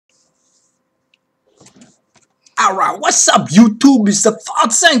Alright, what's up YouTube? It's the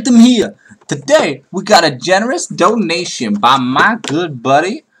Sanctum here. Today, we got a generous donation by my good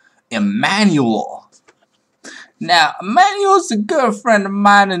buddy, Emmanuel. Now, Emmanuel's a good friend of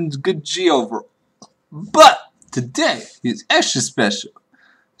mine and a good G overall. But, today, he's extra special.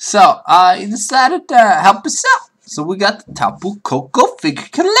 So, he decided to help us out. So, we got the Tapu KOKO figure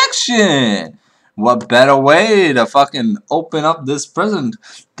collection. What better way to fucking open up this present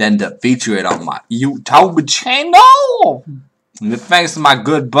than to feature it on my YouTube channel? And thanks to my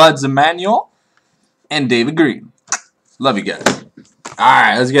good buds Emmanuel and David Green. Love you guys.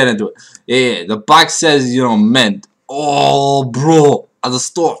 Alright, let's get into it. Yeah, the box says, mint. Oh, bro. At the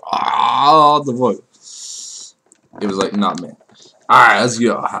store. Oh, the voice. It was like, not mint. Alright, let's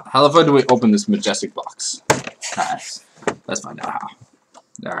go. How the fuck do we open this majestic box? Alright, let's find out how.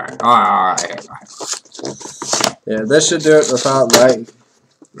 Alright. Yeah, this should do it without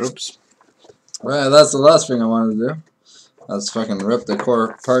oops. Well, that's the last thing I wanted to do. Let's fucking rip the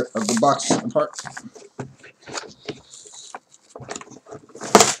core part of the box apart.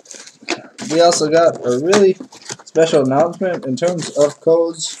 We also got a really special announcement in terms of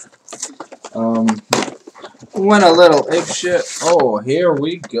codes. Went a little apeshit. Oh, here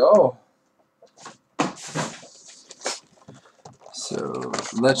we go. So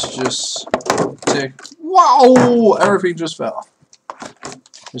let's just take. Wow! Everything just fell.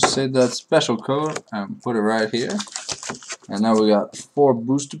 Just say that special code and put it right here. And now we got 4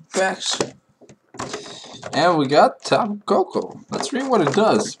 booster packs. And we got Tapu KOKO. Let's read what it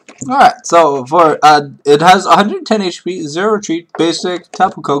does. Alright, so for it has 110 HP, 0 retreat, basic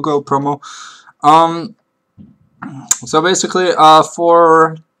Tapu KOKO promo. So basically,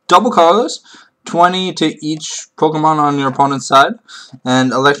 for double colors, 20 to each Pokemon on your opponent's side,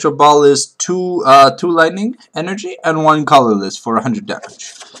 and Electro Ball is 2 lightning energy and 1 colorless for 100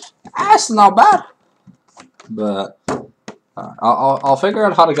 damage. That's not bad, but I'll figure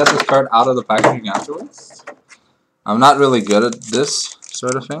out how to get this card out of the packaging afterwards. I'm not really good at this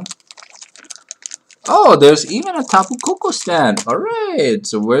sort of thing. Oh, there's even a Tapu KOKO stand. Alright,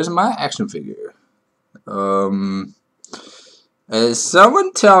 so where's my action figure?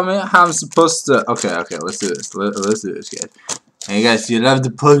 Someone tell me how I'm supposed to. Okay, let's do this. Let's do this, guys. Hey guys, do you love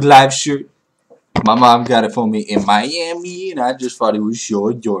the Pug Live shirt? My mom got it for me in Miami, and I just thought it was so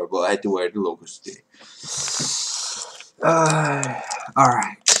adorable. I had to wear the logo today.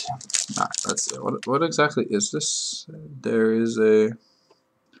 Alright, let's see. What exactly is this? There is a.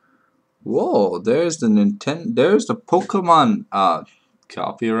 Whoa, there's the Nintendo. There's the Pokemon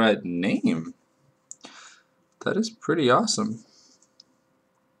copyright name. That is pretty awesome.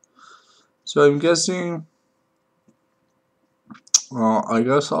 So I'm guessing. Well, I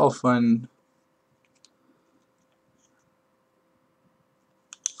guess I'll find.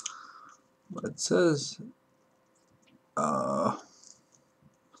 It says.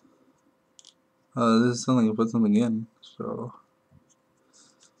 This is something. Put something in. So.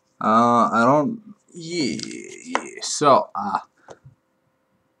 I don't. Yeah. So.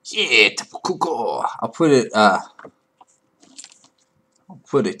 Yeah, Tapu KOKO. I'll put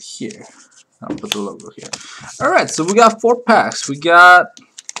it here. I'll put the logo here. Alright, so we got 4 packs. We got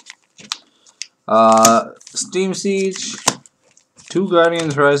Steam Siege, 2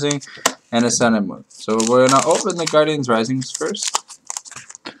 Guardians Rising, and a Sun and Moon. So we're gonna open the Guardians Risings first.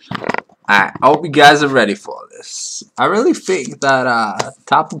 Alright, I hope you guys are ready for this. I really think that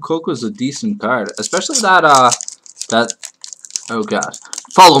Tapu KOKO is a decent card. Especially that oh god.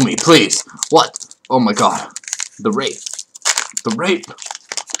 Follow me, please. What? Oh my god. The rape. The rape.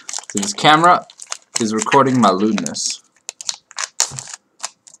 This camera is recording my lewdness.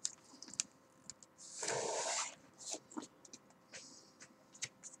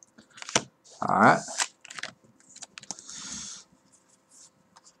 Alright.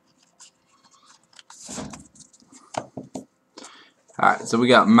 Alright, so we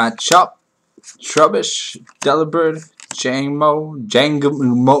got Machop, Trubbish, Delibird, Jangamo-O,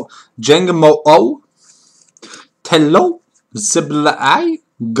 Tello, Ziblai,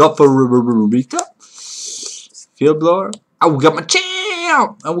 Guffarita, Field Blower. Oh, we got my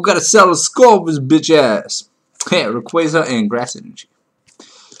champ! And we gotta settle the score of his bitch ass. Yeah, Rayquaza and Grass Energy.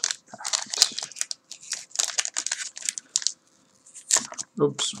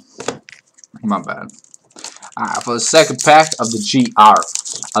 Oops. My bad. Alright, for the second pack of the GR.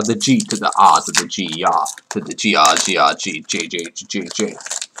 Of the G to the R to the GR to the GR.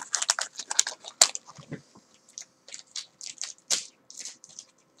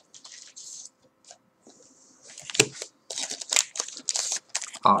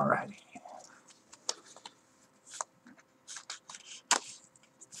 Alrighty.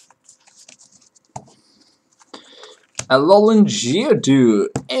 Alolan Geodude.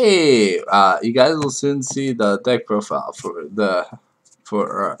 Hey, you guys will soon see the deck profile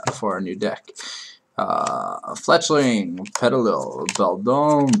for our new deck. Fletchling, Petalil,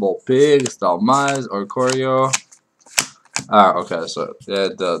 Beldome, Vulpix, Dalmaz, Oricorio. Okay, so yeah,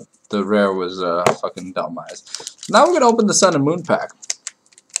 the rare was fucking Dalmaz. Now we're gonna open the Sun and Moon pack.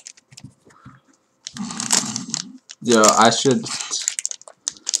 Yo, I should.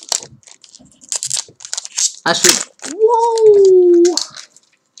 Whoa!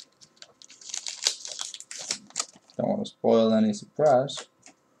 Don't want to spoil any surprise.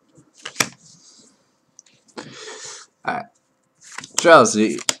 Alright.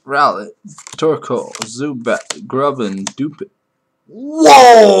 Drowsy, Rowlet, Torkoal, Zubat, Grubbin, Dupit.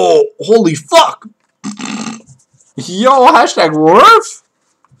 Whoa! Holy fuck! Yo, hashtag Worf?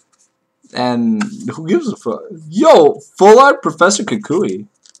 And who gives a fuck? Yo, full art Professor Kukui.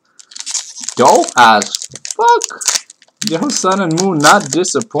 Dope as fuck. Yo, Sun and Moon, not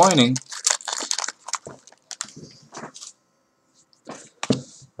disappointing.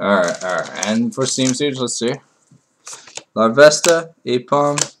 Alright. And for Steam Siege, let's see. Larvesta,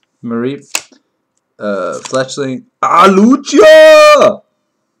 Apom, Mareep, Fletchling, Lugia!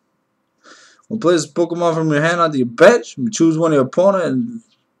 We'll play this Pokemon from your hand onto your bench. Choose one of your opponent and...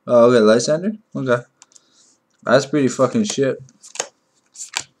 okay, Lysander? Okay. That's pretty fucking shit.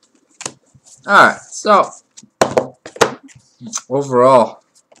 Alright, so... overall...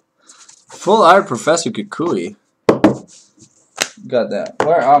 full art Professor Kukui. Got that.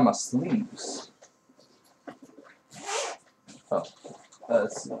 Where are my sleeves? Oh,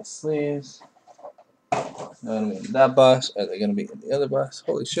 let's see. Sleeves. They're gonna be in that box. Are they gonna be in the other box?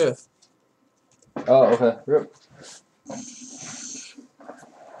 Holy shit. Oh, okay. Rip.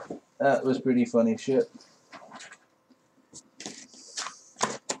 That was pretty funny shit.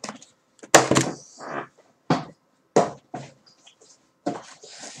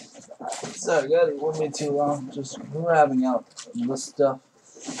 Sorry, guys, it won't be too long. Just grabbing out the stuff.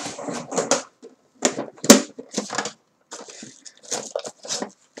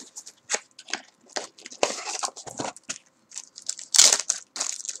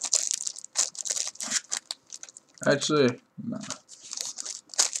 Actually, no.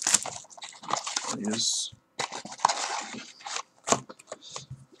 Use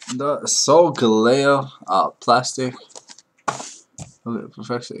the Soul Galeo plastic. Look at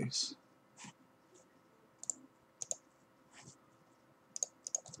Perfectix.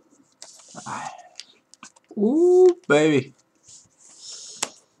 Ooh, baby.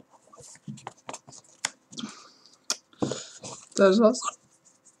 That's awesome.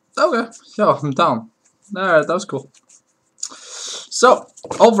 Okay, yo, I'm down. Alright, that was cool. So,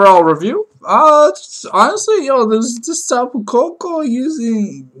 overall review. Honestly, yo, this type of KOKO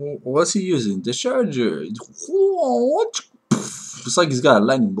using. What's he using? The Charger. It's like he's got a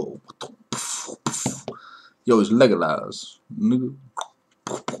lightning bolt. Yo, it's Legolas. Nigga.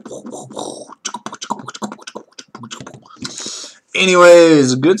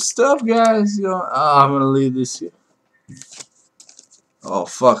 Anyways, good stuff, guys. Yo, I'm gonna leave this here. Oh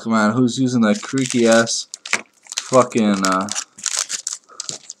fuck, man, who's using that creaky ass fucking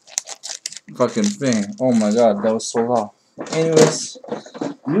thing? Oh my god, that was so loud. Anyways,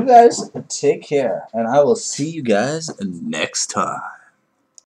 you guys take care, and I will see you guys next time.